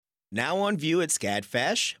Now on view at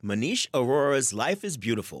SCADFash, Manish Arora's Life is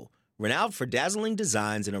Beautiful. Renowned for dazzling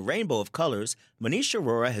designs in a rainbow of colors, Manish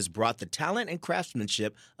Arora has brought the talent and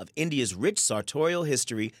craftsmanship of India's rich sartorial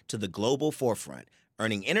history to the global forefront,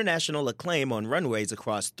 earning international acclaim on runways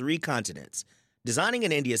across 3 continents. Designing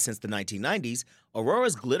in India since the 1990s,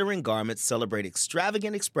 Aurora's glittering garments celebrate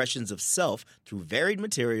extravagant expressions of self through varied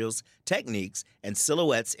materials, techniques, and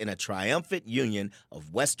silhouettes in a triumphant union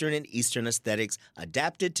of Western and Eastern aesthetics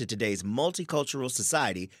adapted to today's multicultural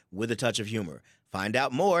society with a touch of humor. Find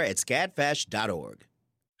out more at scadfash.org.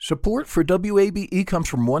 Support for WABE comes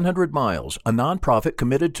from 100 Miles, a nonprofit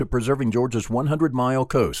committed to preserving Georgia's 100-mile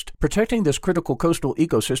coast. Protecting this critical coastal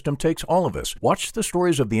ecosystem takes all of us. Watch the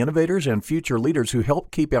stories of the innovators and future leaders who help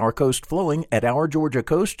keep our coast flowing at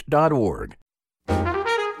ourgeorgiacoast.org.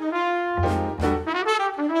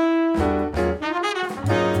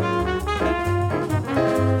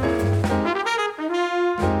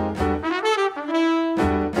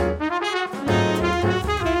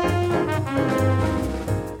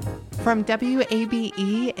 From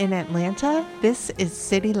WABE in Atlanta, this is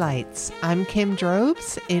City Lights. I'm Kim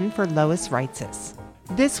Drobes, in for Lois Reitzes.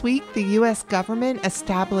 This week, the U.S. government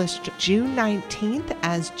established June 19th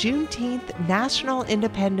as Juneteenth National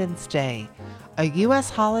Independence Day, a U.S.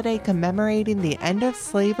 holiday commemorating the end of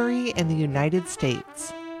slavery in the United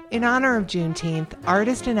States. In honor of Juneteenth,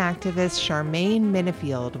 artist and activist Charmaine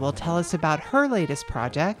Minifield will tell us about her latest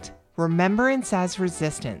project, Remembrance as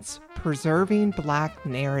Resistance, Preserving Black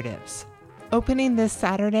Narratives. Opening this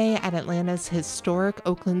Saturday at Atlanta's historic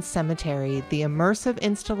Oakland Cemetery, the immersive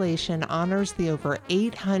installation honors the over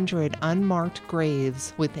 800 unmarked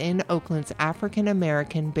graves within Oakland's African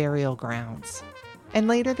American burial grounds. And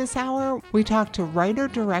later this hour, we talk to writer,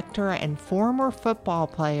 director, and former football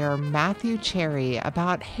player Matthew Cherry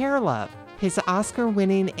about Hair Love, his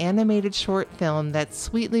Oscar-winning animated short film that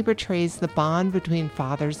sweetly portrays the bond between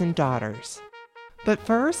fathers and daughters. But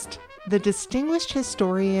first, the distinguished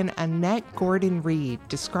historian Annette Gordon-Reed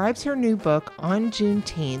describes her new book on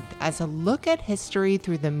Juneteenth as a look at history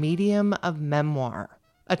through the medium of memoir.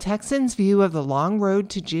 A Texan's view of the long road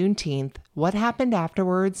to Juneteenth, what happened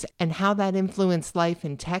afterwards, and how that influenced life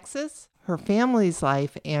in Texas, her family's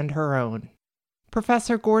life, and her own.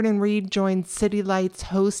 Professor Gordon-Reed joined City Lights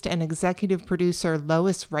host and executive producer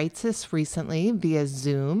Lois Reitzes recently via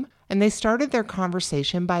Zoom, and they started their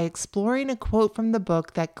conversation by exploring a quote from the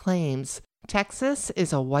book that claims, "Texas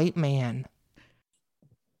is a white man."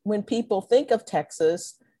 When people think of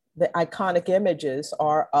Texas, the iconic images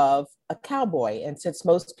are of a cowboy. And since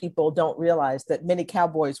most people don't realize that many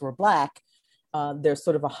cowboys were Black, there's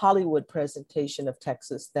sort of a Hollywood presentation of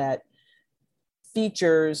Texas that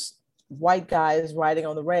features white guys riding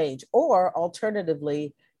on the range, or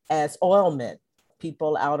alternatively as oilmen,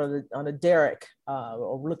 people out on a derrick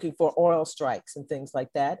or looking for oil strikes and things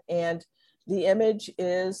like that. And the image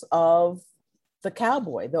is of the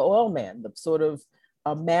cowboy, the oil man, the sort of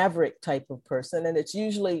a maverick type of person. And it's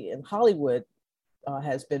usually in Hollywood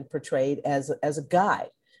has been portrayed as a guy,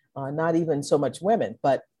 not even so much women,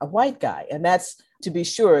 but a white guy. And that's, to be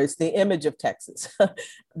sure, is the image of Texas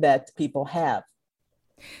that people have.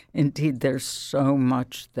 Indeed, there's so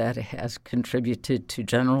much that has contributed to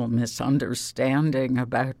general misunderstanding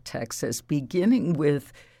about Texas, beginning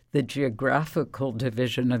with the geographical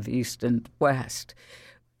division of East and West.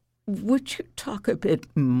 Would you talk a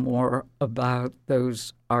bit more about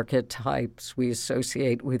those archetypes we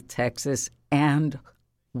associate with Texas and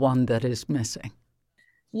one that is missing?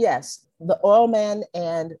 Yes, the oilman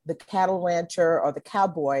and the cattle rancher or the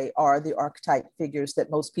cowboy are the archetype figures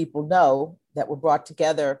that most people know that were brought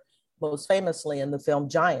together most famously in the film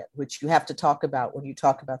Giant, which you have to talk about when you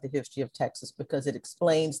talk about the history of Texas, because it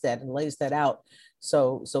explains that and lays that out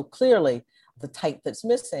so clearly. The type that's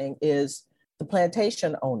missing is the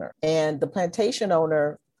plantation owner. And the plantation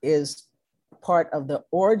owner is part of the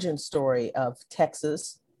origin story of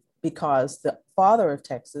Texas, because the father of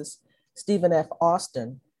Texas, Stephen F.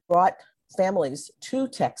 Austin, brought families to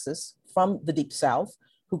Texas from the Deep South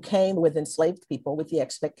who came with enslaved people with the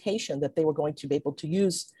expectation that they were going to be able to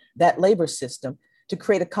use that labor system to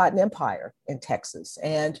create a cotton empire in Texas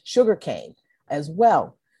and sugarcane as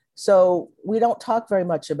well. So we don't talk very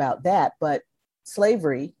much about that, but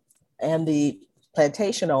slavery and the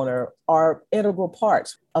plantation owner are integral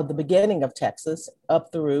parts of the beginning of Texas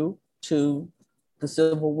up through to the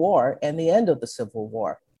Civil War and the end of the Civil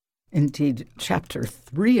War. Indeed, Chapter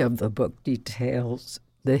 3 of the book details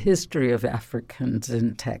the history of Africans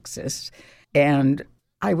in Texas. And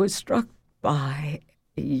I was struck by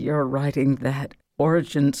your writing that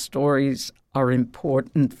origin stories are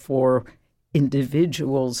important for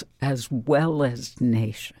individuals as well as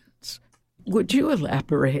nations. Would you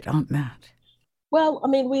elaborate on that? Well, I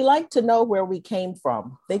mean, we like to know where we came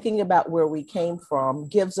from. Thinking about where we came from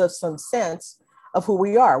gives us some sense of who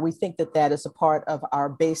we are. We think that that is a part of our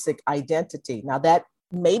basic identity. Now, that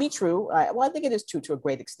may be true. I think it is true to a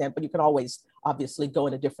great extent, but you can always obviously go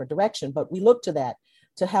in a different direction. But we look to that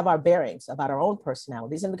to have our bearings about our own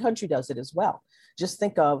personalities, and the country does it as well. Just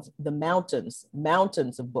think of the mountains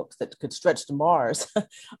of books that could stretch to Mars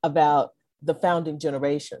about the founding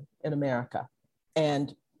generation in America,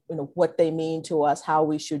 and what they mean to us, how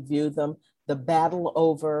we should view them, the battle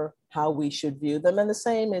over how we should view them. And the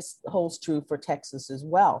same holds true for Texas as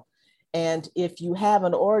well. And if you have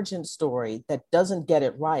an origin story that doesn't get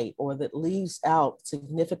it right or that leaves out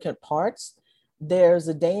significant parts, there's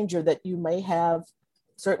a danger that you may have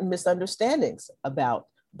certain misunderstandings about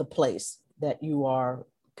the place that you are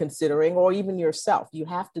considering, or even yourself. You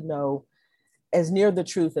have to know as near the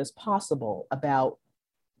truth as possible about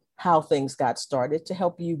how things got started to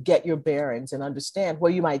help you get your bearings and understand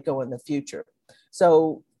where you might go in the future.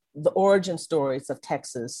 So the origin stories of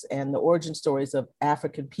Texas and the origin stories of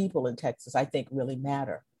African people in Texas, I think, really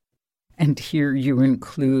matter. And here you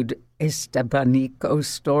include Estebanico's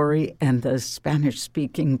story and the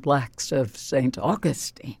Spanish-speaking Blacks of St.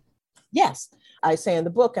 Augustine. Yes. I say in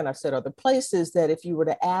the book, and I've said other places, that if you were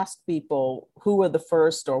to ask people who were the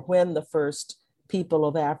first or when the first people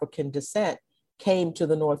of African descent came to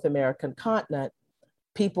the North American continent,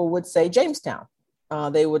 people would say Jamestown.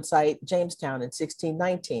 They would cite Jamestown in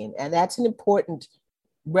 1619. And that's an important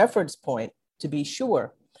reference point, to be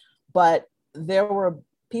sure. But there were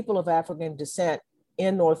people of African descent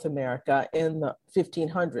in North America in the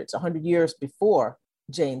 1500s, 100 years before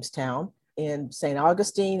Jamestown, in St.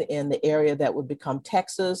 Augustine, in the area that would become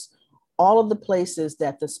Texas, all of the places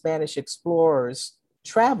that the Spanish explorers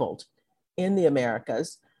traveled in the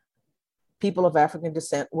Americas. People of African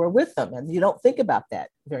descent were with them. And you don't think about that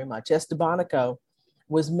very much. Estebanico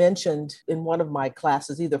was mentioned in one of my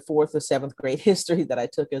classes, either 4th or 7th grade history that I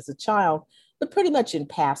took as a child, but pretty much in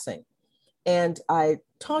passing. And I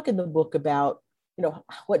talk in the book about,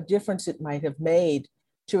 what difference it might have made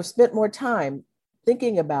to have spent more time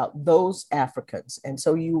thinking about those Africans. And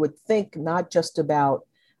so you would think not just about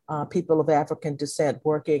people of African descent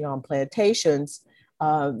working on plantations,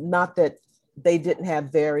 not that they didn't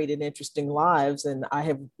have varied and interesting lives, and I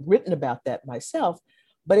have written about that myself,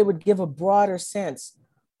 but it would give a broader sense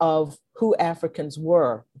of who Africans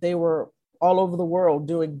were. They were all over the world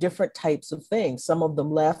doing different types of things. Some of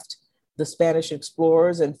them left the Spanish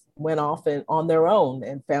explorers and went off on their own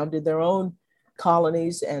and founded their own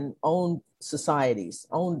colonies and own societies,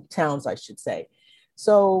 own towns, I should say.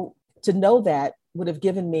 So to know that would have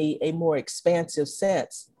given me a more expansive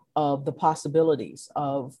sense of the possibilities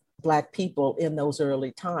of Black people in those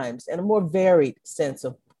early times, and a more varied sense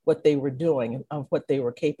of what they were doing and of what they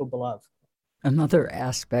were capable of. Another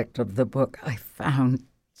aspect of the book I found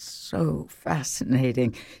so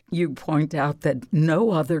fascinating. You point out that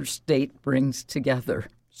no other state brings together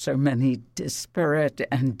so many disparate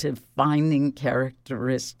and defining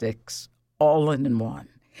characteristics all in one,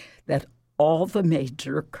 that all the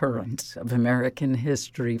major currents of American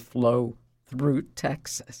history flow through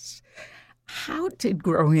Texas. How did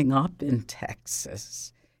growing up in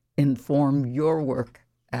Texas inform your work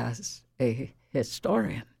as a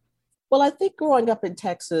historian? Well, I think growing up in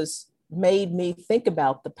Texas made me think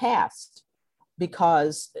about the past,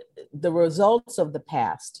 because the results of the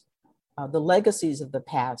past, the legacies of the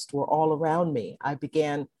past were all around me. I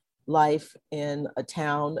began life in a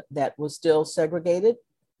town that was still segregated.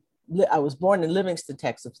 I was born in Livingston,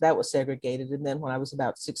 Texas. That was segregated. And then when I was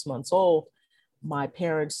about 6 months old, my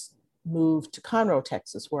parents moved to Conroe,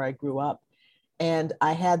 Texas, where I grew up. And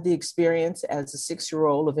I had the experience as a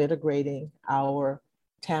 6-year-old of integrating our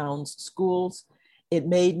town's schools. It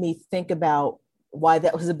made me think about why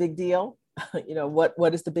that was a big deal.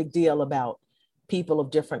 What is the big deal about people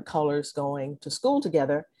of different colors going to school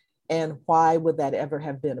together? And why would that ever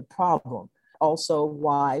have been a problem? Also,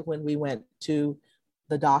 why, when we went to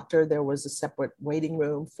the doctor, there was a separate waiting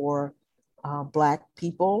room for Black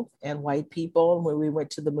people and white people. And when we went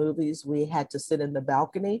to the movies, we had to sit in the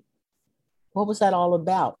balcony. What was that all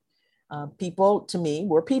about? People, to me,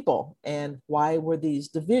 were people. And why were these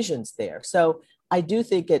divisions there? So I do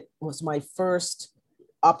think it was my first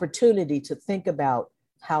opportunity to think about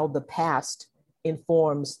how the past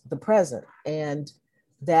informs the present. And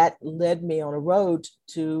that led me on a road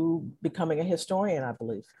to becoming a historian, I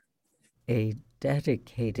believe. A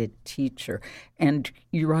dedicated teacher. And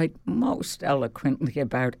you write most eloquently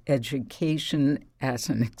about education as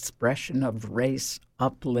an expression of race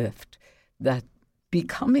uplift, that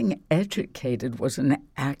becoming educated was an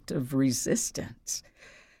act of resistance.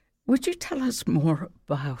 Would you tell us more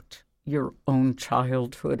about your own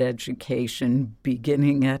childhood education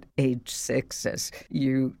beginning at age 6, as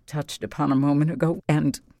you touched upon a moment ago,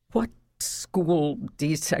 and what school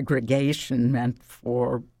desegregation meant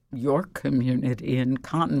for your community in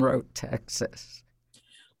Conroe, Texas?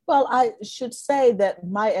 Well, I should say that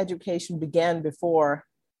my education began before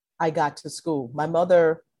I got to school. My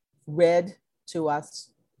mother read to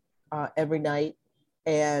us every night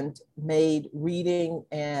and made reading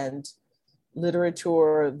and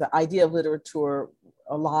literature, the idea of literature,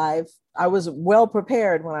 alive. I was well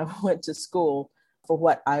prepared when I went to school for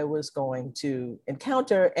what I was going to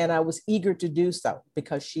encounter, and I was eager to do so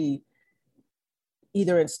because she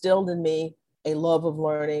either instilled in me a love of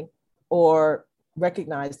learning or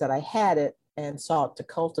recognized that I had it and sought to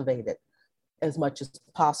cultivate it as much as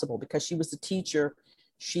possible. Because she was a teacher,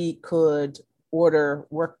 she could order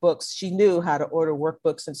workbooks. She knew how to order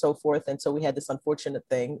workbooks and so forth. And so we had this unfortunate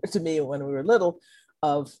thing to me when we were little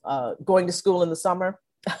of going to school in the summer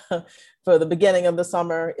for the beginning of the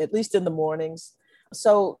summer, at least in the mornings.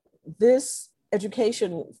 So this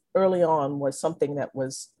education early on was something that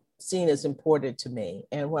was seen as important to me.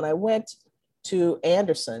 And when I went to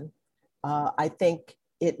Anderson, I think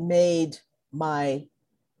it made my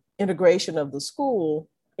integration of the school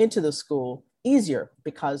into the school easier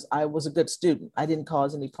because I was a good student. I didn't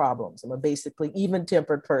cause any problems. I'm a basically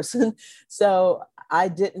even-tempered person. So I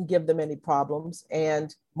didn't give them any problems.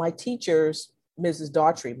 And my teachers, Mrs.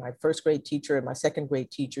 Daughtry, my first grade teacher and my second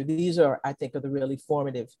grade teacher, these are, I think, are the really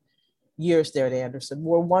formative years there at Anderson,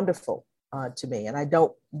 were wonderful to me. And I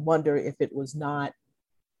don't wonder if it was not,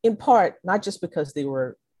 in part, not just because they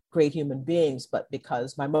were great human beings, but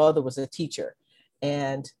because my mother was a teacher.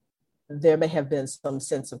 And there may have been some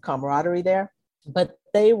sense of camaraderie there, but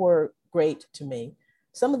they were great to me.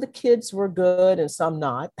 Some of the kids were good and some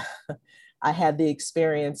not. I had the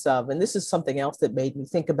experience of, and this is something else that made me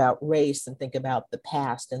think about race and think about the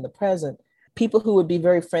past and the present, people who would be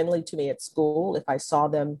very friendly to me at school. If I saw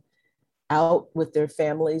them out with their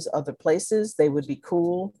families other places, they would be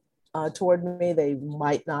cool toward me. They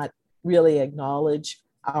might not really acknowledge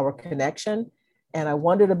our connection. And I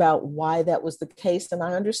wondered about why that was the case. And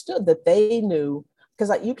I understood that they knew,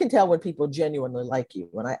 because you can tell when people genuinely like you.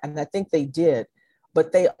 And I think they did,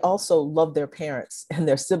 but they also loved their parents and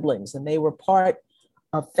their siblings. And they were part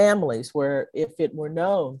of families where if it were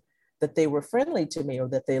known that they were friendly to me or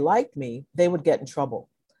that they liked me, they would get in trouble.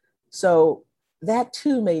 So that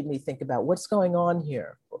too made me think about what's going on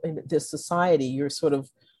here in this society. You're sort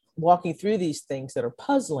of walking through these things that are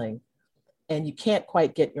puzzling and you can't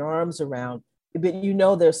quite get your arms around, but you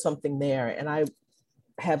know there's something there. And I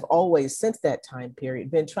have always, since that time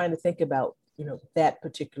period, been trying to think about, that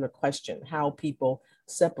particular question, how people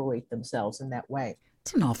separate themselves in that way.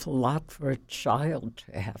 It's an awful lot for a child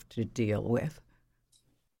to have to deal with.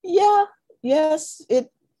 Yeah, yes,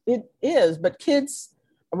 it is. But kids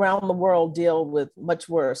around the world deal with much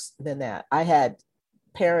worse than that. I had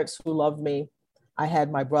parents who loved me. I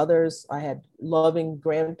had my brothers. I had loving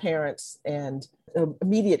grandparents and an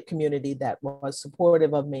immediate community that was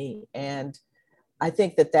supportive of me. And I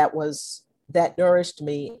think that nourished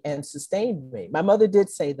me and sustained me. My mother did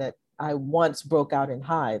say that I once broke out in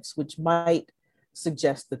hives, which might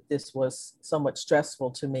suggest that this was somewhat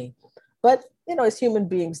stressful to me. But, as human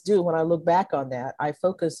beings do, when I look back on that, I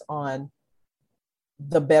focus on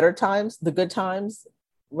the better times, the good times,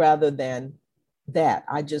 rather than that.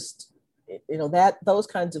 I just, those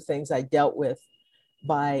kinds of things I dealt with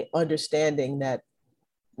by understanding that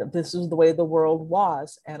this is the way the world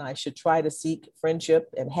was, and I should try to seek friendship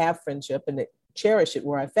and have friendship and cherish it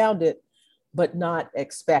where I found it, but not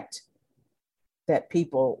expect that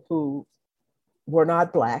people who were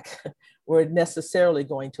not Black were necessarily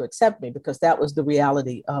going to accept me, because that was the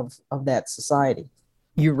reality of that society.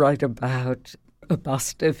 You write about a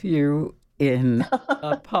bust of you in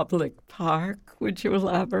a public park. Would you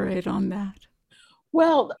elaborate on that?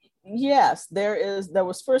 Well, yes, there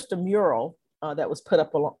was first a mural that was put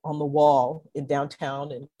up on the wall in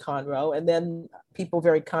downtown in Conroe. And then people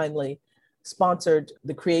very kindly sponsored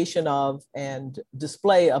the creation of and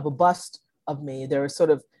display of a bust of me. There are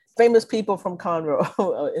sort of famous people from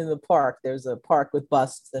Conroe in the park. There's a park with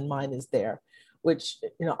busts and mine is there, which,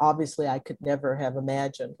 obviously I could never have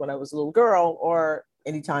imagined when I was a little girl or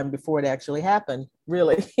anytime before it actually happened,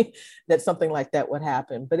 really, that something like that would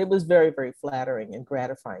happen. But it was very, very flattering and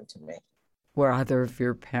gratifying to me. Were either of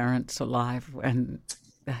your parents alive when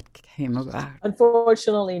that came about?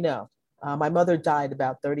 Unfortunately, no. My mother died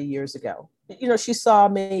about 30 years ago. she saw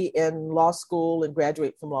me in law school and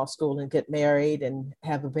graduate from law school and get married and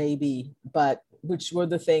have a baby, but which were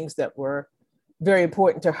the things that were very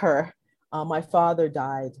important to her. My father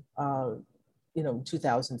died, in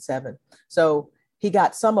 2007. So he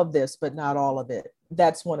got some of this, but not all of it.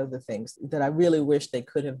 That's one of the things that I really wish they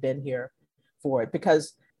could have been here for it,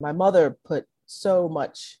 because my mother put so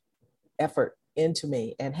much effort into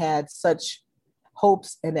me and had such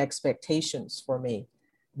hopes and expectations for me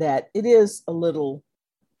that it's a little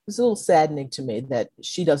saddening to me that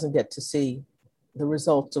she doesn't get to see the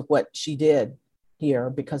results of what she did here,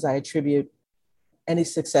 because I attribute any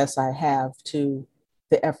success I have to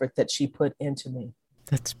the effort that she put into me.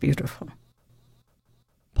 That's beautiful.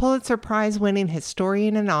 Pulitzer Prize-winning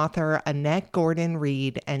historian and author Annette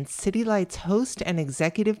Gordon-Reed and City Lights host and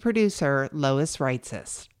executive producer Lois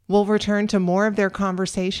Reitzes. We'll return to more of their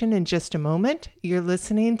conversation in just a moment. You're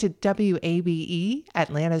listening to WABE,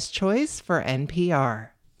 Atlanta's Choice for NPR.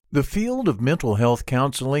 The field of mental health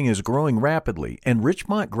counseling is growing rapidly, and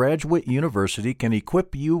Richmont Graduate University can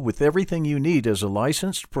equip you with everything you need as a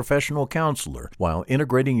licensed professional counselor while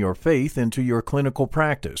integrating your faith into your clinical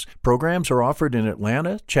practice. Programs are offered in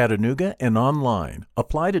Atlanta, Chattanooga, and online.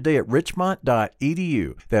 Apply today at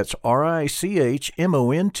richmont.edu. That's RICHMONT.edu.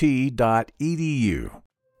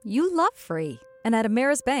 You love free, and at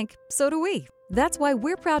Ameris Bank, so do we. That's why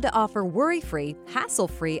we're proud to offer worry-free,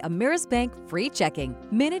 hassle-free Ameris Bank free checking.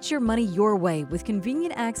 Manage your money your way with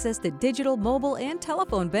convenient access to digital, mobile, and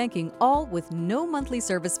telephone banking, all with no monthly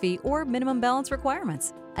service fee or minimum balance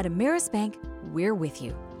requirements. At Ameris Bank, we're with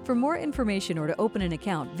you. For more information or to open an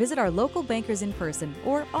account, visit our local bankers in person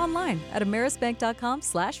or online at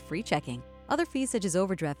amerisbank.com/free checking. Other fees such as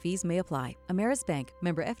overdraft fees may apply. Ameris Bank,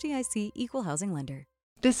 member FDIC, equal housing lender.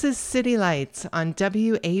 This is City Lights on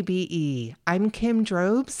WABE. I'm Kim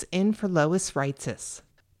Drobes, in for Lois Reitzes.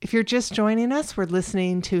 If you're just joining us, we're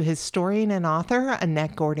listening to historian and author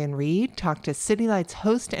Annette Gordon-Reed talk to City Lights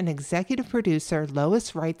host and executive producer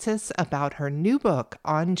Lois Reitzes about her new book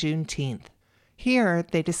on Juneteenth. Here,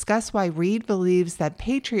 they discuss why Reed believes that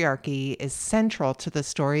patriarchy is central to the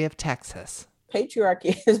story of Texas.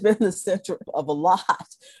 Patriarchy has been the center of a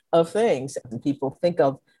lot of things. People think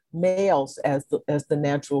of males as the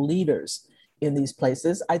natural leaders in these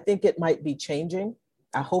places. I think it might be changing.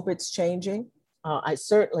 I hope it's changing. I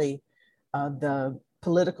certainly, the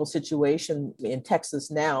political situation in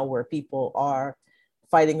Texas now, where people are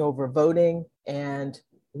fighting over voting and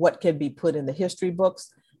what can be put in the history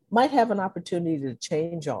books, might have an opportunity to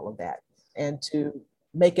change all of that and to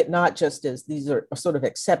make it not just as these are sort of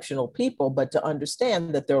exceptional people, but to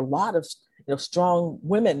understand that there are a lot of strong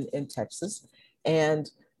women in Texas,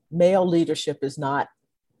 and male leadership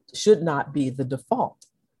should not be the default.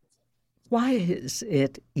 Why is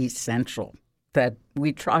it essential that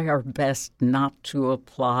we try our best not to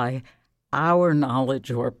apply our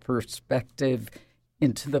knowledge or perspective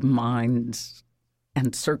into the minds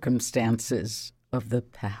and circumstances of the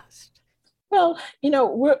past? Well,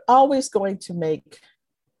 we're always going to make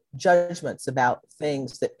judgments about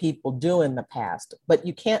things that people do in the past, but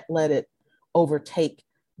you can't let it overtake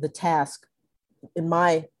the task, in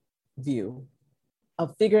my view,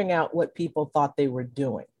 of figuring out what people thought they were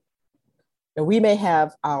doing. Now, we may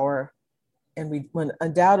have we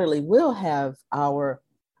undoubtedly will have our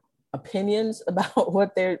opinions about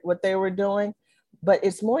what they were doing, but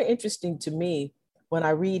it's more interesting to me when I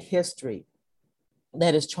read history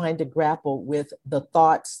that is trying to grapple with the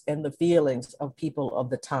thoughts and the feelings of people of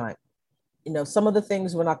the time. Some of the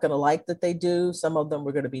things we're not going to like that they do, some of them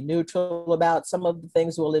we're going to be neutral about, some of the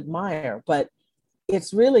things we'll admire, but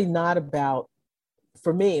it's really not about,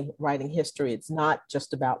 for me, writing history, it's not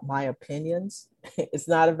just about my opinions. It's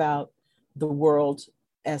not about the world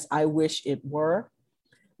as I wish it were,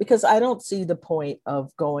 because I don't see the point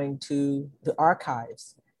of going to the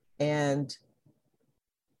archives and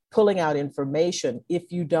pulling out information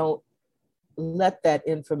if you don't let that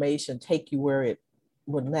information take you where it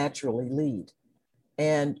would naturally lead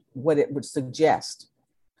and what it would suggest,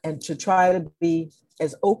 and to try to be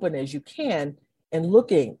as open as you can and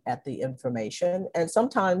looking at the information. And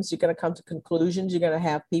sometimes you're going to come to conclusions. You're going to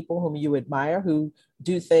have people whom you admire who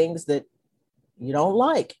do things that you don't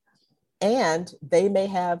like. And they may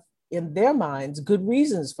have in their minds good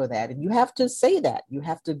reasons for that. And you have to say that. You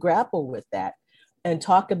have to grapple with that and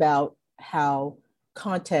talk about how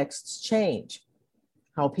contexts change,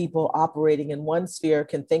 how people operating in one sphere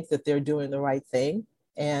can think that they're doing the right thing,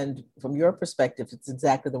 and from your perspective, it's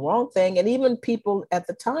exactly the wrong thing. And even people at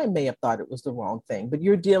the time may have thought it was the wrong thing, but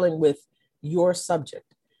you're dealing with your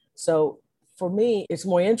subject. So for me, it's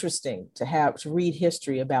more interesting to read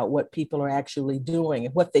history about what people are actually doing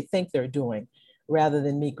and what they think they're doing, rather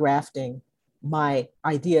than me grafting my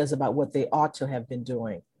ideas about what they ought to have been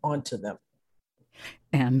doing onto them.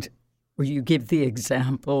 And will you give the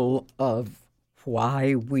example of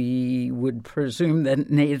why we would presume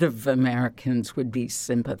that Native Americans would be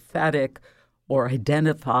sympathetic or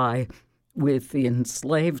identify with the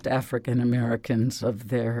enslaved African Americans of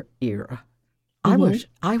their era? Mm-hmm.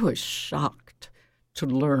 I was shocked to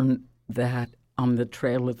learn that on the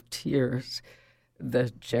Trail of Tears,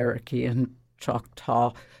 the Cherokee and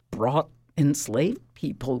Choctaw brought enslaved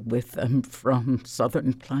people with them from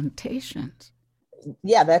southern plantations.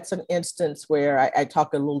 Yeah, that's an instance where I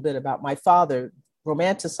talk a little bit about my father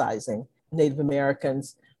romanticizing Native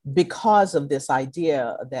Americans because of this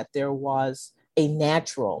idea that there was a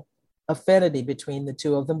natural affinity between the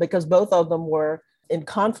two of them, because both of them were in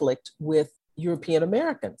conflict with European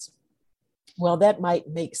Americans. Well, that might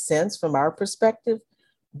make sense from our perspective,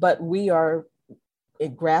 but we are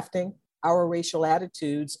grafting our racial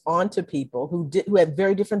attitudes onto people who had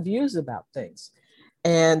very different views about things.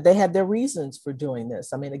 And they had their reasons for doing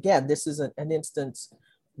this. I mean, again, this is an instance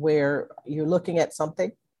where you're looking at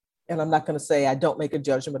something, and I'm not going to say I don't make a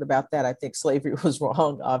judgment about that. I think slavery was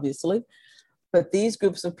wrong, obviously. But these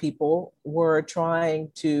groups of people were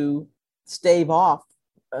trying to stave off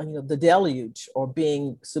the deluge or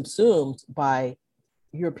being subsumed by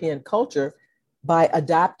European culture by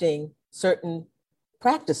adopting certain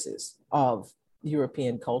practices of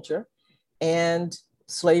European culture. And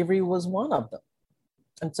slavery was one of them.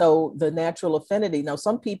 And so the natural affinity, now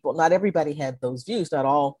some people, not everybody had those views, not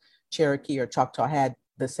all Cherokee or Choctaw had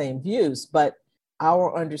the same views, but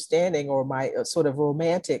our understanding, or my sort of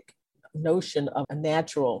romantic notion of a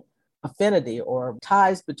natural affinity or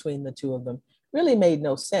ties between the two of them really made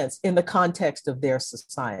no sense in the context of their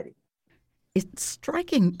society. It's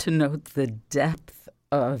striking to note the depth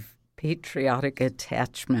of patriotic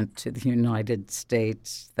attachment to the United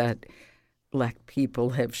States that Black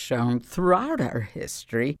people have shown throughout our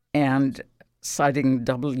history. And citing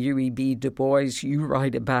W.E.B. Du Bois, you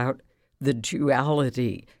write about the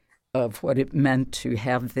duality of what it meant to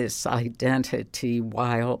have this identity,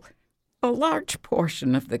 while a large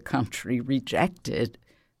portion of the country rejected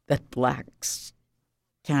that Blacks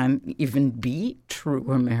can even be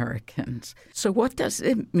true Americans. So what does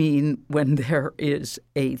it mean when there is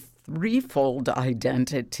a threefold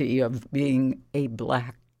identity of being a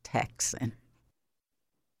Black Texan?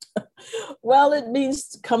 Well, it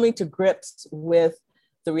means coming to grips with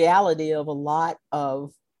the reality of a lot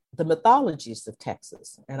of the mythologies of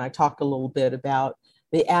Texas. And I talk a little bit about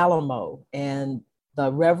the Alamo and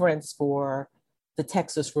the reverence for the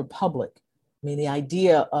Texas Republic. I mean, the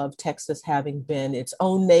idea of Texas having been its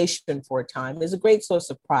own nation for a time is a great source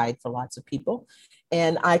of pride for lots of people.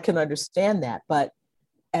 And I can understand that. But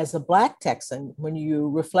as a Black Texan, when you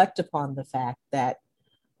reflect upon the fact that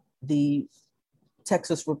the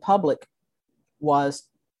Texas Republic was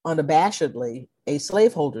unabashedly a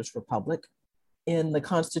slaveholders' republic, in the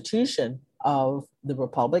Constitution of the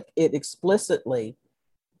Republic, it explicitly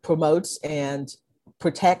promotes and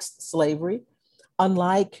protects slavery,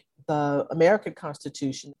 unlike the American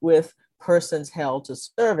Constitution with persons held to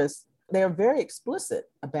service. They're very explicit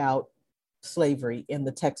about slavery in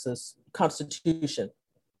the Texas Constitution,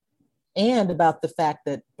 and about the fact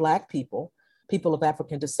that Black people, people of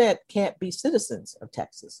African descent, can't be citizens of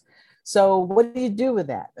Texas. So what do you do with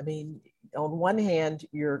that? I mean, on one hand,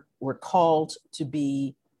 we're called to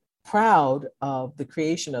be proud of the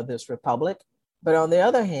creation of this republic, but on the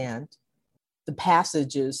other hand, the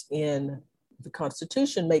passages in the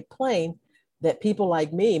Constitution make plain that people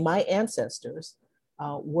like me, my ancestors,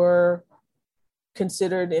 were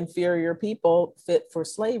considered inferior people fit for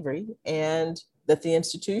slavery, and that the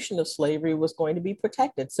institution of slavery was going to be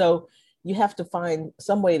protected. So you have to find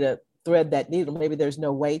some way to thread that needle. Maybe there's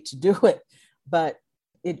no way to do it, but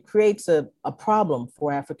it creates a problem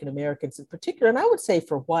for African Americans in particular, and I would say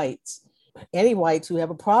for whites, any whites who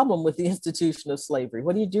have a problem with the institution of slavery.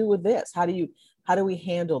 What do you do with this? How do we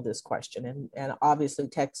handle this question? And obviously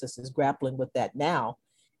Texas is grappling with that now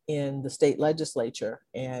in the state legislature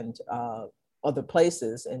and other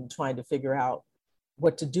places, and trying to figure out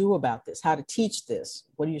what to do about this, how to teach this.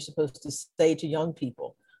 What are you supposed to say to young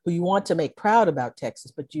people who you want to make proud about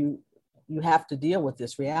Texas, but you have to deal with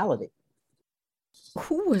this reality?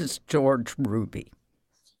 Who was George Ruby?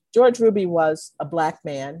 George Ruby was a Black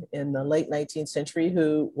man in the late 19th century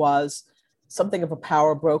who was something of a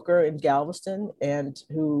power broker in Galveston and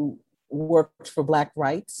who worked for Black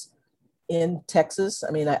rights in Texas.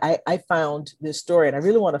 I mean, I found this story, and I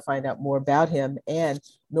really want to find out more about him and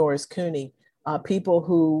Norris Cooney people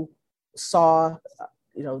who saw,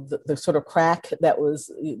 the sort of crack that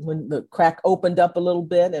was when the crack opened up a little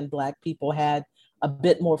bit and Black people had a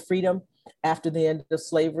bit more freedom after the end of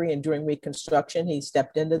slavery and during Reconstruction. He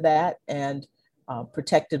stepped into that and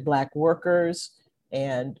protected Black workers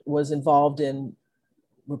and was involved in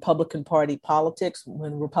Republican Party politics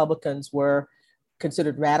when Republicans were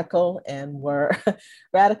considered radical and were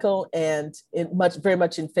radical and very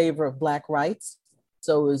much in favor of Black rights.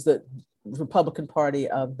 So it was the Republican Party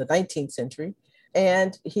of the 19th century.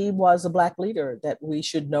 And he was a Black leader that we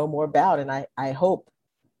should know more about. And I hope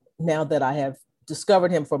now that I have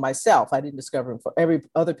discovered him for myself, I didn't discover him for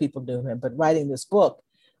other people knew him, but writing this book,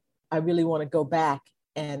 I really want to go back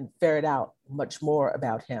and ferret out much more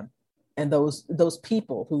about him and those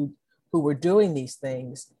people who were doing these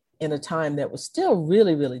things in a time that was still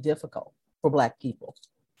really, really difficult for Black people.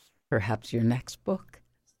 Perhaps your next book?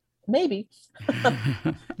 Maybe.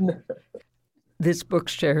 This book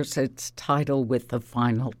shares its title with the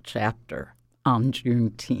final chapter on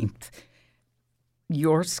Juneteenth.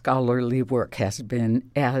 Your scholarly work has been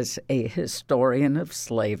as a historian of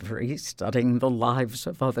slavery, studying the lives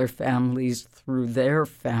of other families through their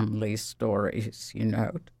family stories, you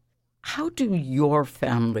note. How do your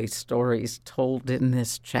family stories told in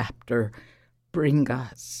this chapter bring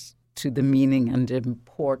us to the meaning and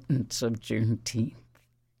importance of Juneteenth?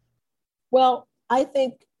 Well, I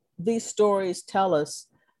think these stories tell us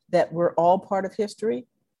that we're all part of history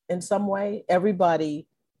in some way. Everybody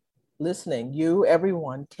listening,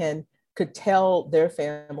 everyone could tell their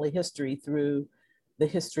family history through the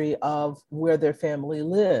history of where their family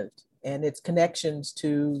lived and its connections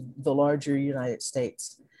to the larger United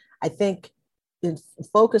States. I think in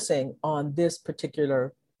focusing on this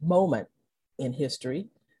particular moment in history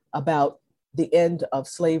about the end of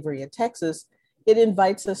slavery in Texas, it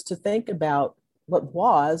invites us to think about what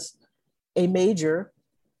was a major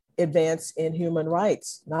advance in human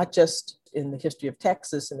rights, not just in the history of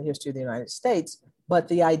Texas and the history of the United States, but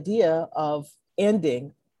the idea of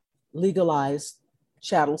ending legalized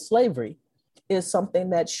chattel slavery is something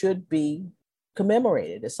that should be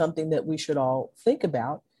commemorated, is something that we should all think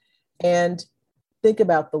about and think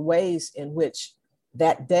about the ways in which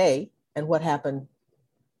that day and what happened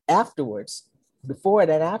afterwards, before it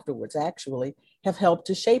and afterwards actually, have helped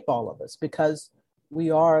to shape all of us because we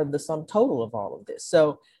are the sum total of all of this.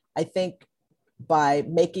 So I think by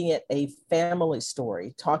making it a family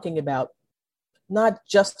story, talking about not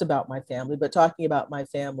just about my family, but talking about my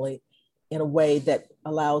family in a way that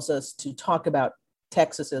allows us to talk about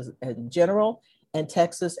Texas as in general and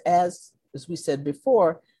Texas as we said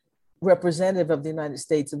before, representative of the United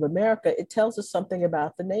States of America, it tells us something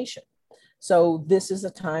about the nation. So this is a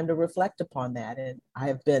time to reflect upon that. And I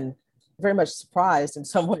have been very much surprised in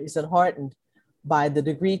some ways and heartened by the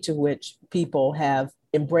degree to which people have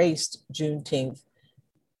embraced Juneteenth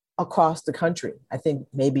across the country. I think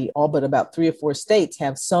maybe all but about 3 or 4 states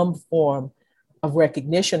have some form of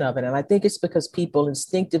recognition of it. And I think it's because people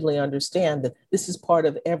instinctively understand that this is part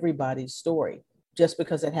of everybody's story. Just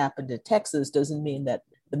because it happened in Texas doesn't mean that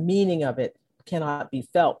the meaning of it cannot be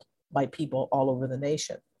felt by people all over the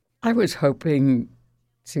nation. I was hoping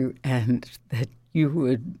to end that you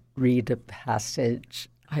would read a passage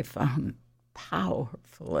I found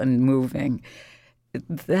powerful and moving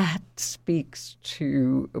that speaks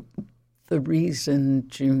to the reason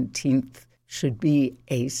Juneteenth should be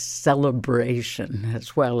a celebration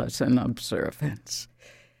as well as an observance.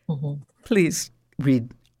 Mm-hmm. Please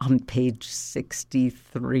read on page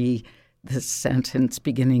 63 the sentence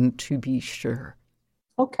beginning, "To be sure."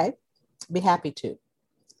 Okay, be happy to.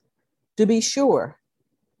 To be sure,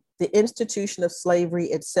 the institution of slavery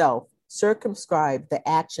itself circumscribed the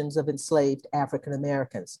actions of enslaved African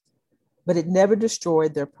Americans, but it never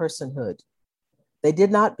destroyed their personhood. They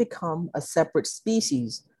did not become a separate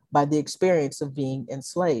species by the experience of being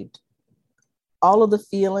enslaved. All of the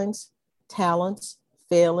feelings, talents,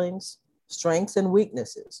 failings, strengths, and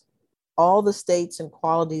weaknesses, all the states and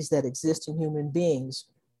qualities that exist in human beings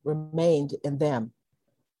remained in them.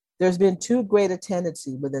 There's been too great a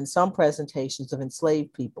tendency within some presentations of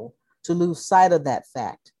enslaved people to lose sight of that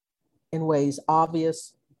fact in ways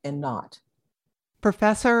obvious and not.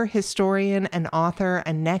 Professor, historian, and author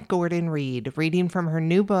Annette Gordon-Reed reading from her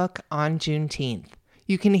new book on Juneteenth.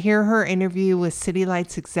 You can hear her interview with City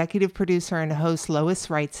Lights executive producer and host Lois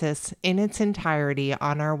Reitzes in its entirety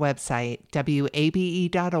on our website,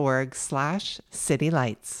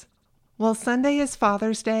 wabe.org/citylights. Well, Sunday is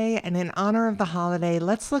Father's Day, and in honor of the holiday,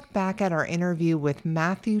 let's look back at our interview with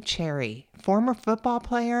Matthew Cherry, former football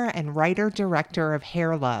player and writer-director of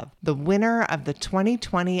Hair Love, the winner of the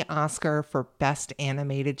 2020 Oscar for Best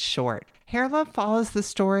Animated Short. Hair Love follows the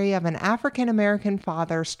story of an African-American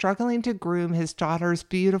father struggling to groom his daughter's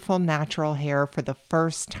beautiful natural hair for the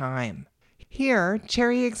first time. Here,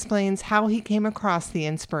 Cherry explains how he came across the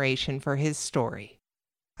inspiration for his story.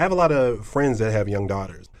 I have a lot of friends that have young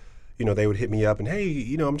daughters. They would hit me up and,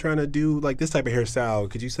 hey, I'm trying to do like this type of hairstyle.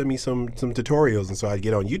 Could you send me some tutorials? And so I'd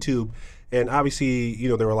get on YouTube. And obviously,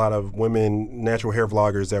 there were a lot of women natural hair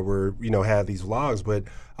vloggers that were, had these vlogs. But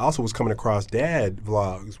I also was coming across dad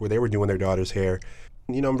vlogs where they were doing their daughter's hair.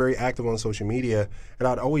 I'm very active on social media, and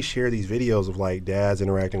I'd always share these videos of like dads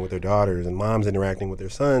interacting with their daughters and moms interacting with their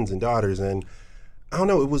sons and daughters. And I don't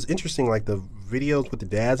know, it was interesting. Like the videos with the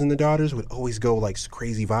dads and the daughters would always go like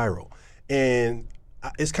crazy viral. And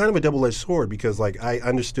it's kind of a double-edged sword because like I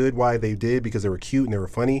understood why they did because they were cute and they were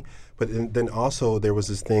funny, but then also there was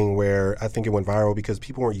this thing where I think it went viral because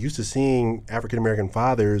people weren't used to seeing African-American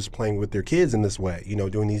fathers playing with their kids in this way,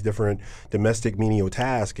 doing these different domestic menial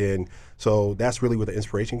tasks. And so that's really where the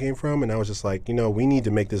inspiration came from. And I was just like, we need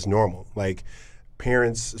to make this normal. Like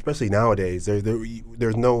parents, especially nowadays,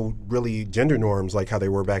 there's no really gender norms like how they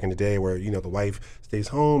were back in the day where, the wife stays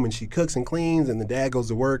home and she cooks and cleans and the dad goes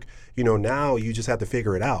to work. Now you just have to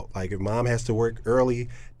figure it out. Like if mom has to work early,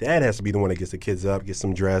 dad has to be the one that gets the kids up, gets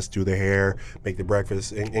them dressed, do their hair, make the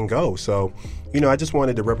breakfast and go. So, I just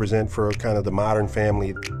wanted to represent for kind of the modern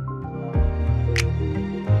family.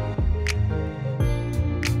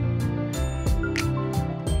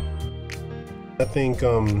 I think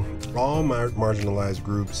all marginalized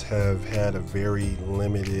groups have had a very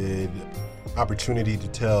limited opportunity to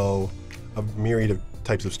tell a myriad of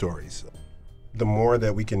types of stories. The more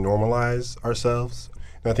that we can normalize ourselves,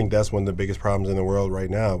 and I think that's one of the biggest problems in the world right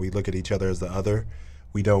now. We look at each other as the other.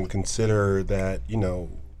 We don't consider that,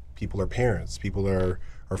 people are parents, people are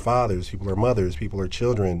fathers, people are mothers, people are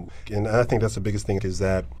children. And I think that's the biggest thing is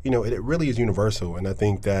that, it really is universal. And I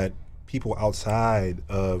think that people outside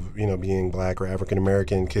of, being Black or African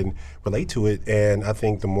American can relate to it. And I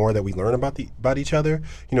think the more that we learn about each other,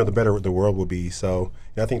 the better the world will be. So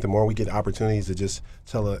I think the more we get opportunities to just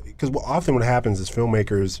tell because often what happens is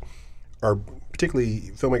filmmakers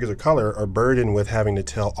of color are burdened with having to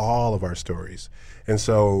tell all of our stories. And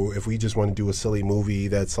so if we just want to do a silly movie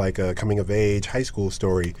that's like a coming of age high school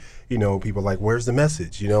story, people are like, where's the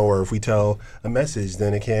message? Or if we tell a message,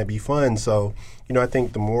 then it can't be fun. So, I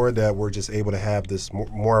think the more that we're just able to have this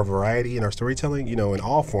more variety in our storytelling, in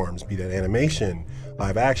all forms, be that animation,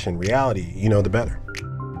 live action, reality, the better.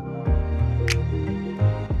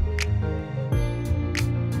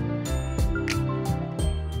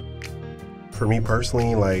 For me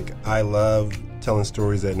personally, like I love telling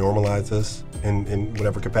stories that normalize us in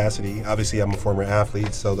whatever capacity. Obviously, I'm a former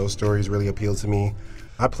athlete, so those stories really appeal to me.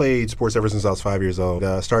 I played sports ever since I was 5 years old.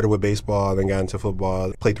 Started with baseball, then got into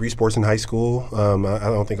football. Played 3 sports in high school. I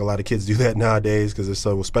don't think a lot of kids do that nowadays because they're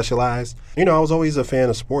so specialized. I was always a fan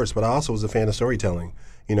of sports, but I also was a fan of storytelling.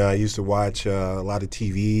 I used to watch a lot of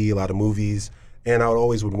TV, a lot of movies, and I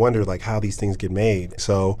would wonder like how these things get made.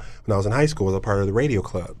 So when I was in high school, I was a part of the radio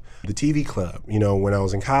club. The TV club. When I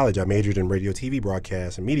was in college, I majored in radio, TV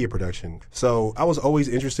broadcast, and media production. So I was always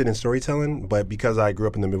interested in storytelling, but because I grew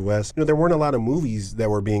up in the Midwest, there weren't a lot of movies that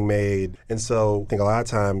were being made. And so I think a lot of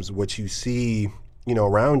times what you see,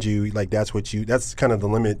 around you, like that's kind of the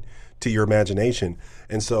limit to your imagination.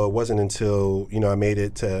 And so it wasn't until, I made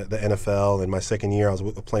it to the NFL in my second year, I was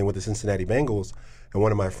playing with the Cincinnati Bengals. And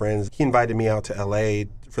one of my friends, he invited me out to L.A.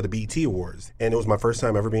 for the BET Awards. And it was my first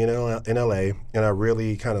time ever being in L.A. And I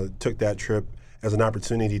really kind of took that trip as an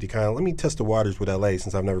opportunity to kind of let me test the waters with L.A.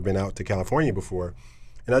 since I've never been out to California before.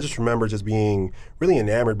 And I just remember just being really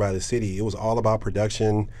enamored by the city. It was all about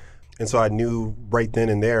production. And so I knew right then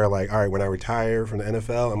and there, like, all right, when I retire from the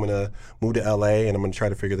NFL, I'm going to move to L.A. and I'm going to try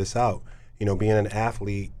to figure this out. Being an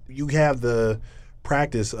athlete, you have the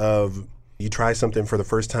practice of you try something for the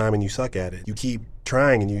first time and you suck at it. You keep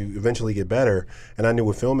trying and you eventually get better. And I knew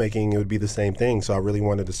with filmmaking it would be the same thing. So I really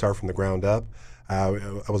wanted to start from the ground up. I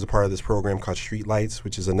was a part of this program called Streetlights,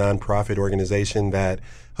 which is a nonprofit organization that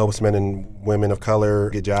helps men and women of color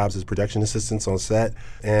get jobs as production assistants on set.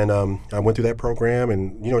 And I went through that program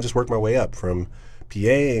and, just worked my way up from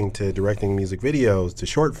PAing to directing music videos to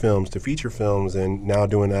short films to feature films and now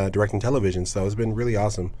doing directing television. So it's been really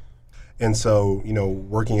awesome. And so,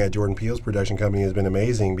 working at Jordan Peele's production company has been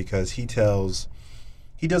amazing because he does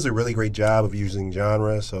a really great job of using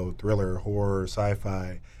genre, so thriller, horror,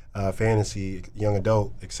 sci-fi, fantasy, young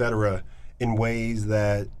adult, etc., in ways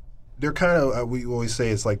that they're kind of, we always say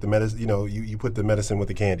it's like the medicine, you put the medicine with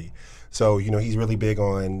the candy. So, he's really big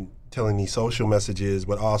on telling these social messages,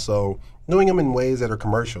 but also doing them in ways that are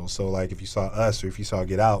commercial. So like if you saw Us or if you saw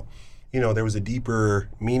Get Out, there was a deeper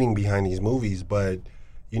meaning behind these movies, but,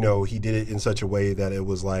 he did it in such a way that it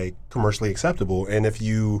was like commercially acceptable. And if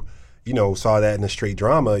you saw that in a straight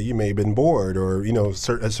drama, you may have been bored or, a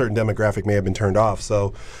certain demographic may have been turned off.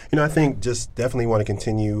 So, I think just definitely want to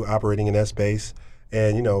continue operating in that space.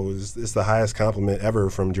 And, it's the highest compliment ever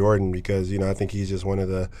from Jordan because, I think he's just one of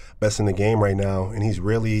the best in the game right now. And he's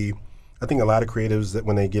really, I think a lot of creatives that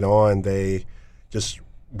when they get on, they just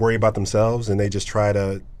worry about themselves and they just try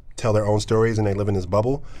to tell their own stories and they live in this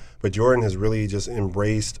bubble. But Jordan has really just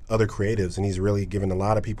embraced other creatives and he's really given a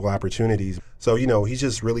lot of people opportunities. So, he's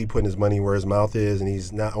just really putting his money where his mouth is and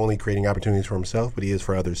he's not only creating opportunities for himself, but he is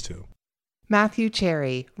for others too. Matthew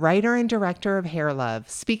Cherry, writer and director of Hair Love,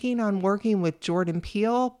 speaking on working with Jordan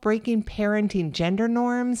Peele, breaking parenting gender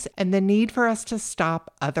norms, and the need for us to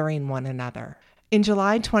stop othering one another. In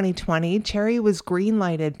July 2020, Cherry was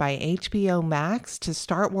greenlighted by HBO Max to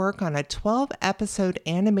start work on a 12-episode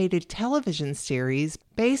animated television series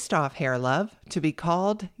based off Hair Love to be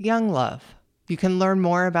called Young Love. You can learn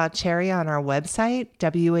more about Cherry on our website,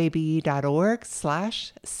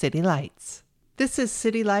 wabe.org/citylights. This is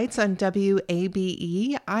City Lights on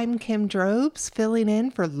WABE. I'm Kim Drobes, filling in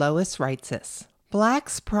for Lois Reitzes.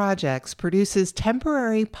 Blacks Projects produces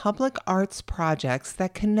temporary public arts projects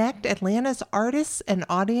that connect Atlanta's artists and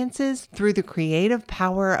audiences through the creative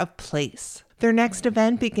power of place. Their next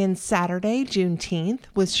event begins Saturday, Juneteenth,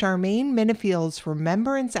 with Charmaine Minifield's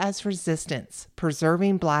Remembrance as Resistance,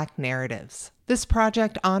 Preserving Black Narratives. This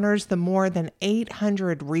project honors the more than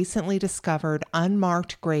 800 recently discovered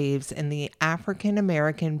unmarked graves in the African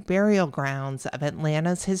American burial grounds of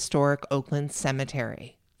Atlanta's historic Oakland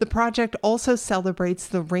Cemetery. The project also celebrates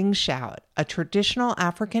the ring shout, a traditional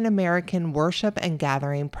African American worship and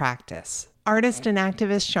gathering practice. Artist and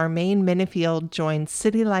activist Charmaine Minifield joined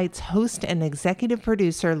City Lights host and executive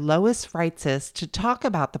producer Lois Reitzes to talk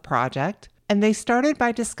about the project, and they started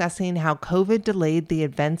by discussing how COVID delayed the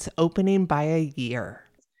event's opening by a year.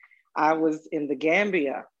 I was in the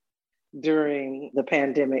Gambia during the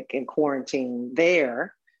pandemic and quarantine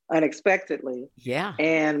there unexpectedly. Yeah.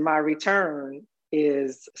 And my return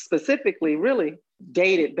is specifically really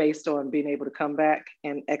dated based on being able to come back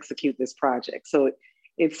and execute this project. So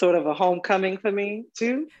it's sort of a homecoming for me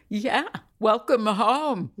too. Yeah. Welcome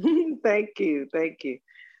home. Thank you.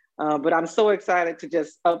 But I'm so excited to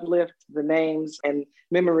just uplift the names and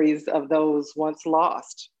memories of those once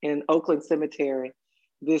lost in Oakland Cemetery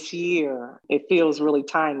this year. It feels really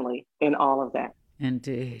timely in all of that.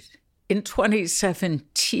 Indeed. In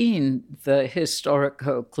 2017, the Historic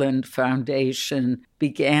Oakland Foundation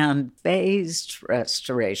began phased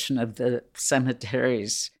restoration of the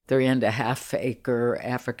cemetery's 3.5-acre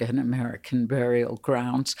African-American burial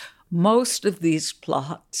grounds. Most of these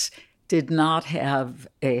plots did not have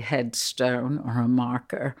a headstone or a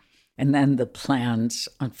marker. And then the plans,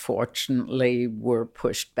 unfortunately, were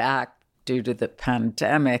pushed back due to the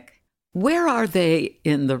pandemic. Where are they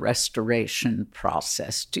in the restoration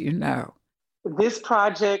process? Do you know? This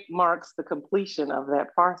project marks the completion of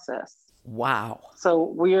that process. Wow.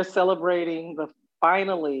 So we are celebrating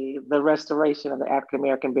finally the restoration of the African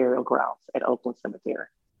American burial grounds at Oakland Cemetery.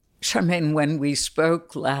 Charmaine, when we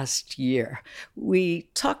spoke last year, we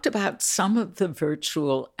talked about some of the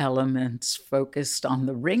virtual elements focused on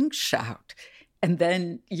the ring shout. And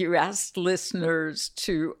then you asked listeners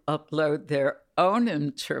to upload their own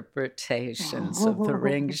interpretations of the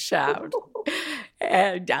ring shout.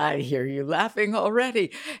 And I hear you laughing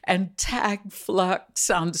already. And tag Flux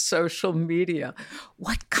on social media.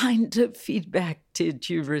 What kind of feedback did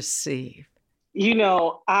you receive?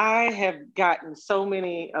 I have gotten so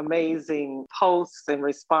many amazing posts and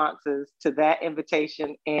responses to that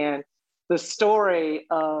invitation. And the story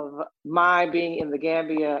of my being in the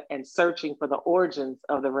Gambia and searching for the origins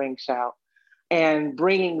of the ring shout and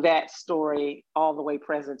bringing that story all the way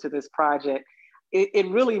present to this project, it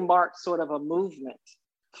really marked sort of a movement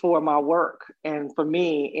for my work and for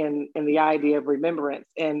me in the idea of remembrance.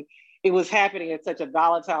 And it was happening at such a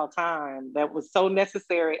volatile time that was so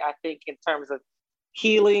necessary, I think, in terms of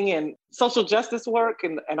healing and social justice work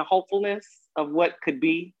and a hopefulness of what could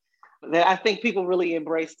be, that I think people really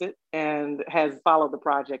embraced it and has followed the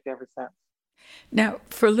project ever since. Now,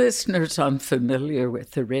 for listeners unfamiliar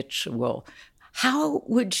with the ritual, how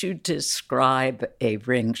would you describe a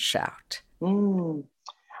ring shout?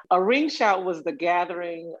 A ring shout was the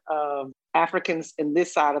gathering of Africans in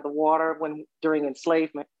this side of the water during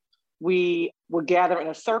enslavement. We would gather in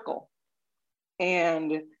a circle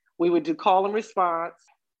and We would do call and response,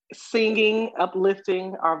 singing,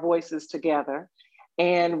 uplifting our voices together.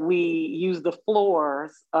 And we use the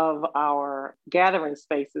floors of our gathering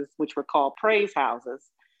spaces, which were called praise houses.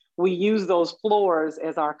 We use those floors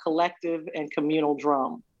as our collective and communal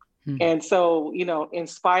drum. And so, in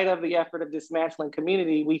spite of the effort of dismantling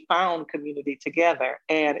community, we found community together.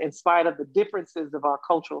 And in spite of the differences of our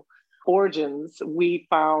cultural origins, we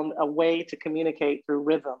found a way to communicate through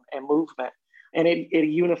rhythm and movement, and it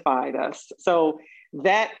unified us. So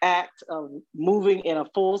that act of moving in a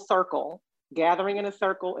full circle, gathering in a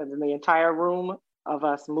circle, and then the entire room of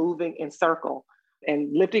us moving in circle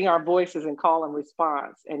and lifting our voices in call and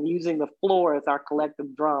response and using the floor as our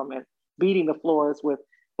collective drum and beating the floors with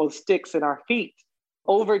both sticks and our feet.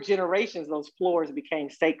 Over generations, those floors became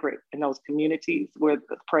sacred in those communities where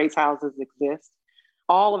the praise houses exist.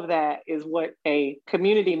 All of that is what a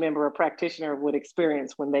community member or practitioner would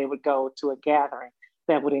experience when they would go to a gathering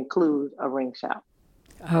that would include a ring shout.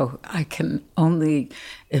 Oh, I can only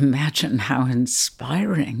imagine how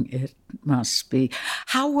inspiring it must be.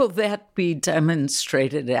 How will that be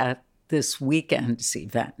demonstrated at this weekend's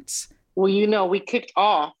events? Well, we kicked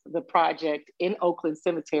off the project in Oakland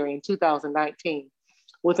Cemetery in 2019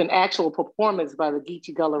 with an actual performance by the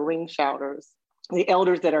Geechee Gullah Ring Shouters, the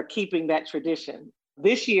elders that are keeping that tradition.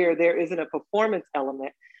 This year, there isn't a performance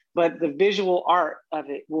element, but the visual art of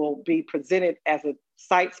it will be presented as a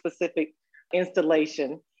site-specific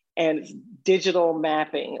installation and digital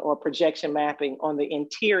mapping or projection mapping on the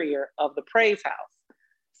interior of the praise house.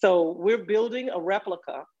 So we're building a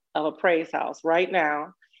replica of a praise house right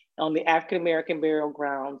now on the African-American burial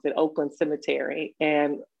grounds at Oakland Cemetery.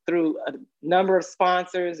 And through a number of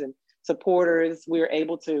sponsors and supporters, we were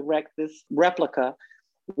able to erect this replica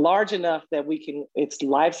large enough that it's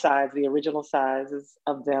life size, the original sizes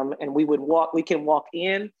of them. And we can walk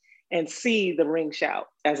in and see the ring shout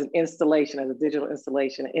as an installation, as a digital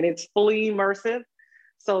installation. And it's fully immersive.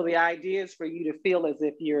 So the idea is for you to feel as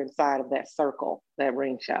if you're inside of that circle, that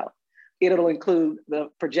ring shout. It'll include the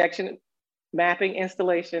projection mapping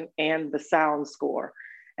installation and the sound score.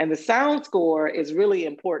 And the sound score is really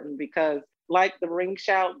important because like the ring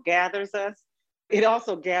shout gathers us, it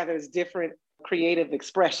also gathers different creative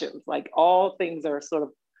expressions. Like all things are sort of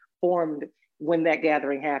formed when that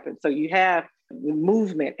gathering happens. So you have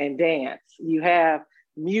movement and dance, you have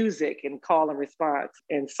music and call and response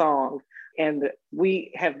and song. And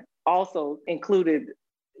we have also included,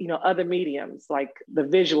 other mediums like the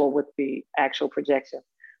visual with the actual projection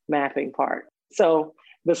mapping part. So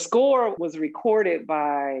the score was recorded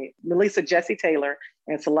by Melissa Jesse Taylor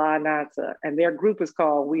and Salah Nansa, and their group is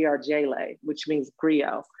called We Are Jayla, which means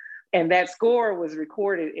griot. And that score was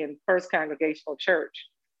recorded in First Congregational Church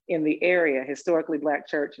in the area, historically Black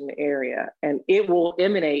church in the area. And it will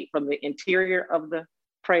emanate from the interior of the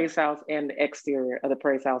praise house and the exterior of the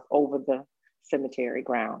praise house over the cemetery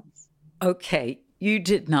grounds. Okay, you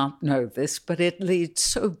did not know this, but it leads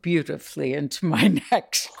so beautifully into my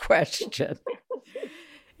next question.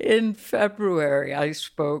 In February, I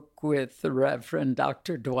spoke with the Reverend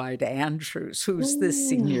Dr. Dwight Andrews, who's the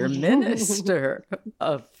senior minister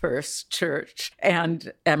of First Church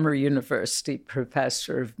and Emory University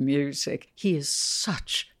professor of music. He is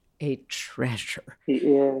such a treasure. He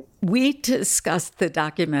is. We discussed the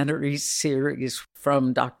documentary series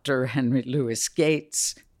from Dr. Henry Louis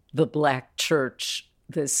Gates, The Black Church,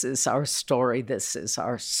 This Is Our Story, This Is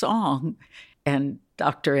Our Song. And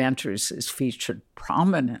Dr. Andrews is featured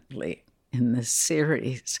prominently in this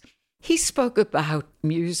series. He spoke about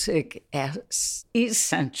music as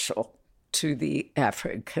essential to the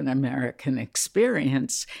African American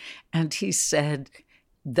experience. And he said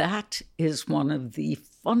that is one of the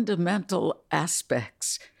fundamental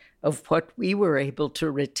aspects of what we were able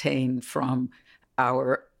to retain from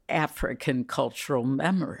our African cultural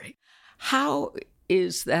memory. How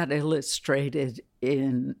is that illustrated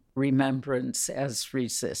in Remembrance as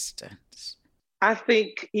Resistance? I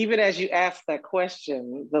think even as you ask that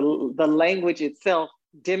question, the language itself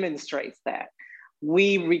demonstrates that.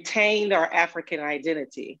 We retained our African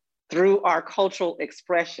identity through our cultural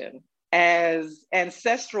expression as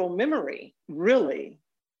ancestral memory, really.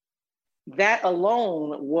 That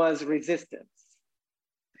alone was resistance.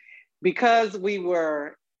 Because we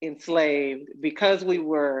were enslaved, because we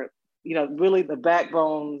were really the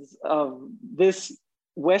backbones of this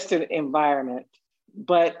Western environment,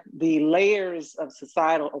 but the layers of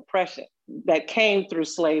societal oppression that came through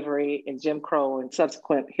slavery and Jim Crow and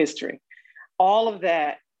subsequent history, all of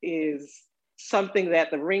that is something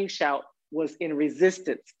that the ring shout was in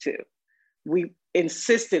resistance to. We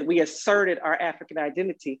asserted our African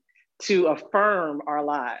identity to affirm our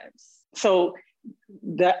lives. So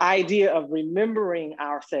the idea of remembering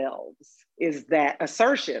ourselves is that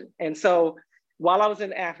assertion. And so while I was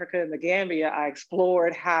in Africa and the Gambia, I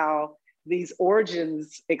explored how these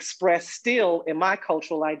origins express still in my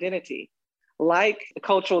cultural identity, like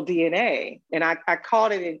cultural DNA. And I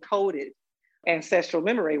called it encoded ancestral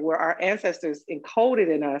memory, where our ancestors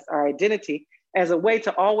encoded in us our identity as a way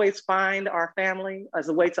to always find our family, as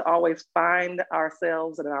a way to always find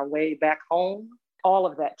ourselves and our way back home. All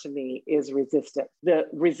of that to me is resistance. The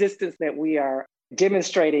resistance that we are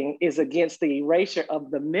demonstrating is against the erasure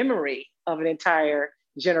of the memory of an entire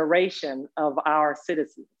generation of our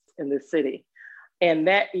citizens in this city. And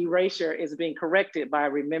that erasure is being corrected by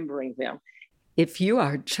remembering them. If you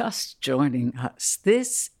are just joining us,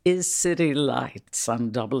 this is City Lights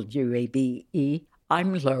on WABE.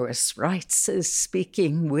 I'm Lois Reitzes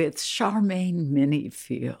speaking with Charmaine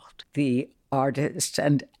Minifield, the artist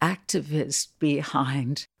and activist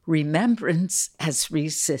behind Remembrance as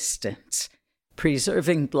Resistance,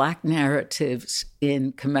 preserving Black narratives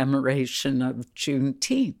in commemoration of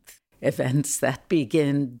Juneteenth, events that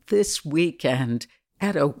begin this weekend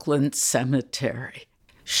at Oakland Cemetery.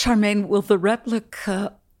 Charmaine, will the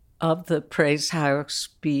replica of the Praise House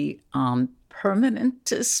be on permanent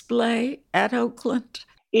display at Oakland?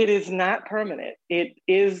 It is not permanent. It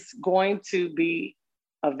is going to be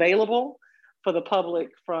available for the public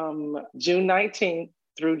from June 19th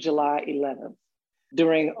through July 11th.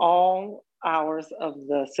 During all hours of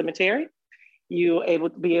the cemetery, you'll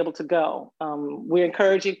be able to go. We're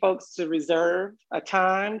encouraging folks to reserve a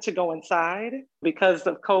time to go inside. Because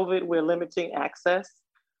of COVID, we're limiting access.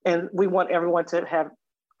 And we want everyone to have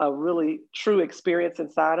a really true experience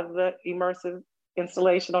inside of the immersive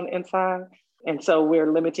installation on the inside. And so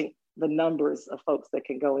we're limiting the numbers of folks that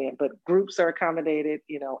can go in, but groups are accommodated,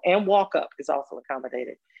 and walk up is also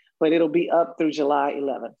accommodated, but it'll be up through July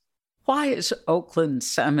 11th. Why is Oakland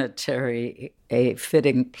Cemetery a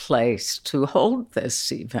fitting place to hold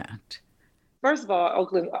this event? First of all,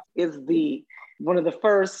 Oakland is one of the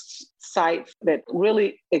first sites that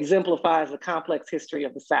really exemplifies the complex history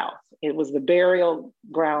of the South. It was the burial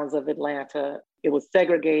grounds of Atlanta. It was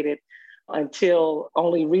segregated until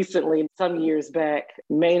only recently, some years back.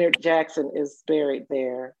 Maynard Jackson is buried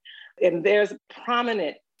there. And there's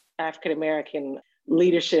prominent African-American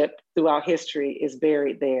leadership throughout history is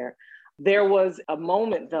buried there. There was a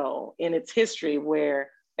moment, though, in its history where,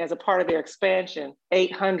 as a part of their expansion,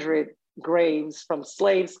 800 graves from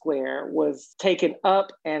Slave Square was taken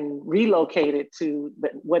up and relocated to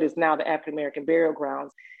what is now the African American burial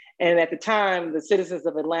grounds. And at the time, the citizens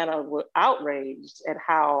of Atlanta were outraged at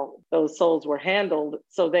how those souls were handled.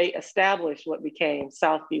 So they established what became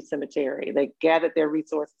Southview Cemetery. They gathered their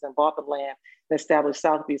resources and bought the land and established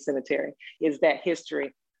Southview Cemetery. Is that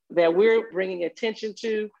history that we're bringing attention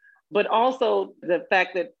to, but also the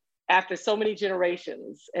fact that after so many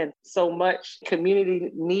generations and so much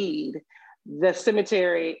community need, the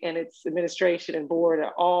cemetery and its administration and board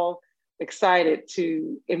are all excited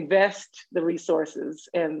to invest the resources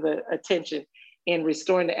and the attention in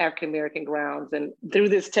restoring the African-American grounds. And through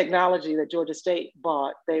this technology that Georgia State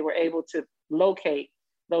bought, they were able to locate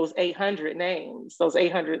those 800 names, those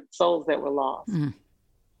 800 souls that were lost.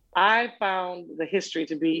 I found the history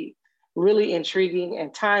to be really intriguing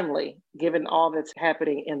and timely, given all that's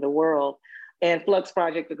happening in the world. And Flux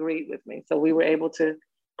Project agreed with me. So we were able to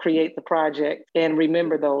create the project and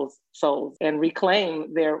remember those souls and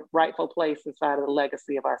reclaim their rightful place inside of the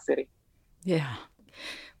legacy of our city. Yeah.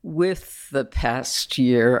 With the past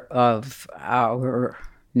year of our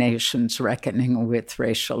nation's reckoning with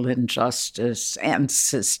racial injustice and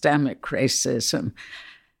systemic racism,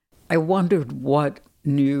 I wondered what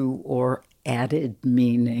new or added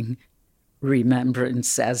meaning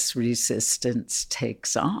Remembrance as Resistance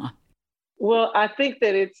takes on. Well, I think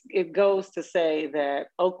that it goes to say that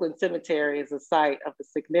Oakland Cemetery is a site of a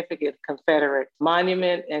significant Confederate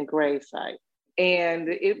monument and grave site. And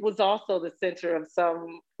it was also the center of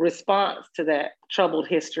some response to that troubled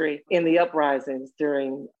history in the uprisings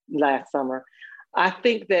during last summer. I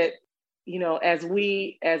think that, as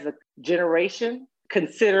we as a generation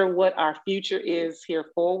consider what our future is here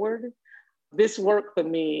forward, this work for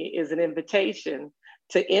me is an invitation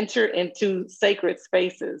to enter into sacred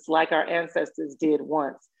spaces like our ancestors did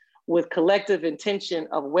once, with collective intention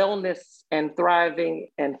of wellness and thriving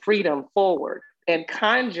and freedom forward, and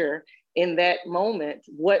conjure in that moment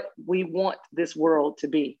what we want this world to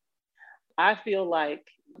be. I feel like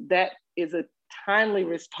that is a timely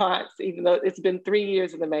response, even though it's been 3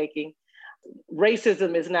 years in the making.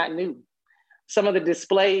 Racism is not new. Some of the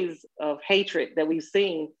displays of hatred that we've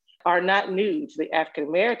seen are not new to the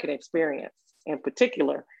African-American experience in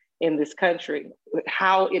particular. in this country.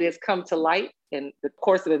 How it has come to light in the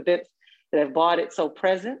course of events that have brought it so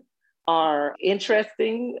present are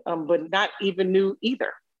interesting, but not even new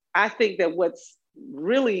either. I think that what's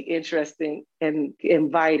really interesting and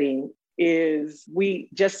inviting is we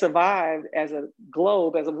just survived as a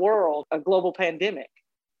globe, as a world, a global pandemic,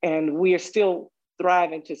 and we are still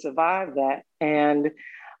thriving to survive that. And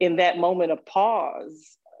in that moment of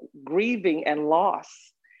pause, grieving and loss,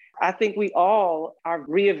 I think we all are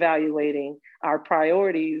reevaluating our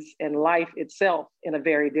priorities and life itself in a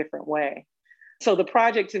very different way. So the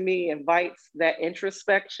project to me invites that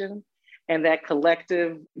introspection and that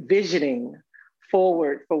collective visioning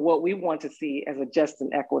forward for what we want to see as a just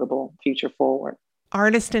and equitable future forward.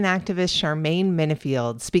 Artist and activist Charmaine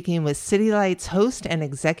Minifield speaking with City Lights host and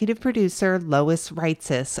executive producer Lois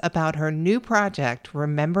Reitzes about her new project,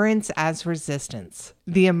 Remembrance as Resistance.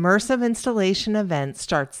 The immersive installation event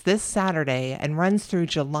starts this Saturday and runs through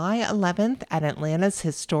July 11th at Atlanta's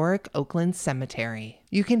historic Oakland Cemetery.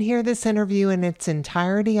 You can hear this interview in its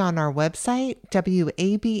entirety on our website,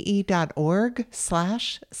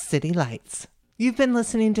 wabe.org/citylights. You've been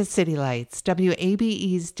listening to City Lights,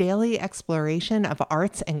 WABE's daily exploration of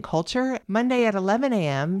arts and culture. Monday at 11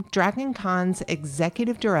 a.m., Dragon Con's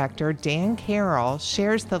executive director, Dan Carroll,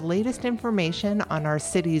 shares the latest information on our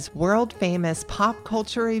city's world-famous pop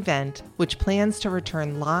culture event, which plans to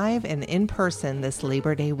return live and in person this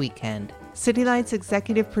Labor Day weekend. City Lights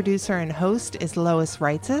executive producer and host is Lois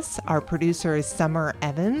Reitzes. Our producer is Summer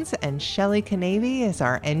Evans, and Shelley Canavy is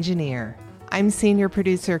our engineer. I'm senior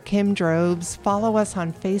producer Kim Drobes. Follow us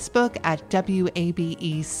on Facebook at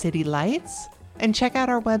WABE City Lights and check out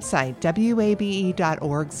our website,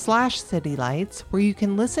 wabe.org/citylights, where you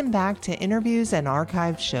can listen back to interviews and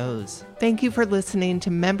archived shows. Thank you for listening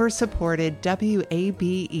to member-supported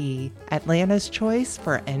WABE, Atlanta's Choice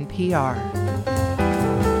for NPR.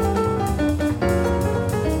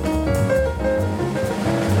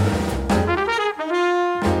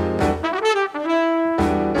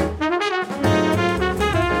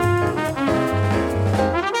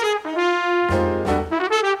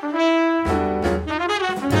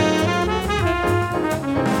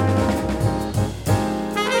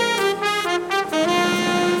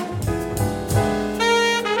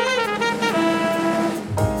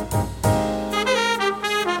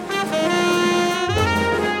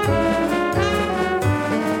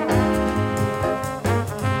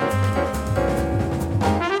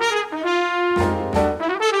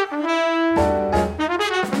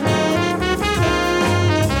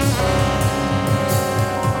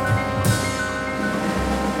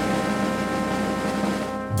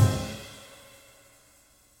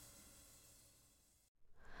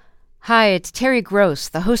 Hi, it's Terry Gross,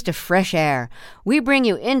 the host of Fresh Air. We bring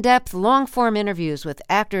you in-depth, long-form interviews with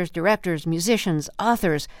actors, directors, musicians,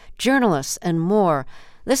 authors, journalists, and more.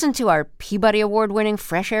 Listen to our Peabody Award-winning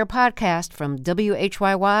Fresh Air podcast from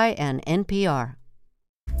WHYY and NPR.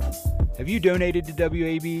 Have you donated to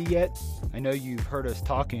WABE yet? I know you've heard us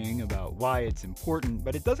talking about why it's important,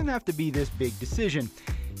 but it doesn't have to be this big decision.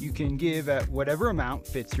 You can give at whatever amount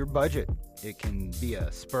fits your budget. It can be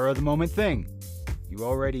a spur-of-the-moment thing. You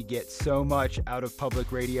already get so much out of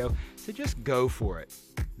public radio, so just go for it.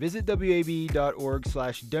 Visit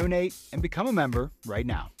wabe.org/donate and become a member right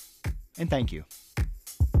now. And thank you.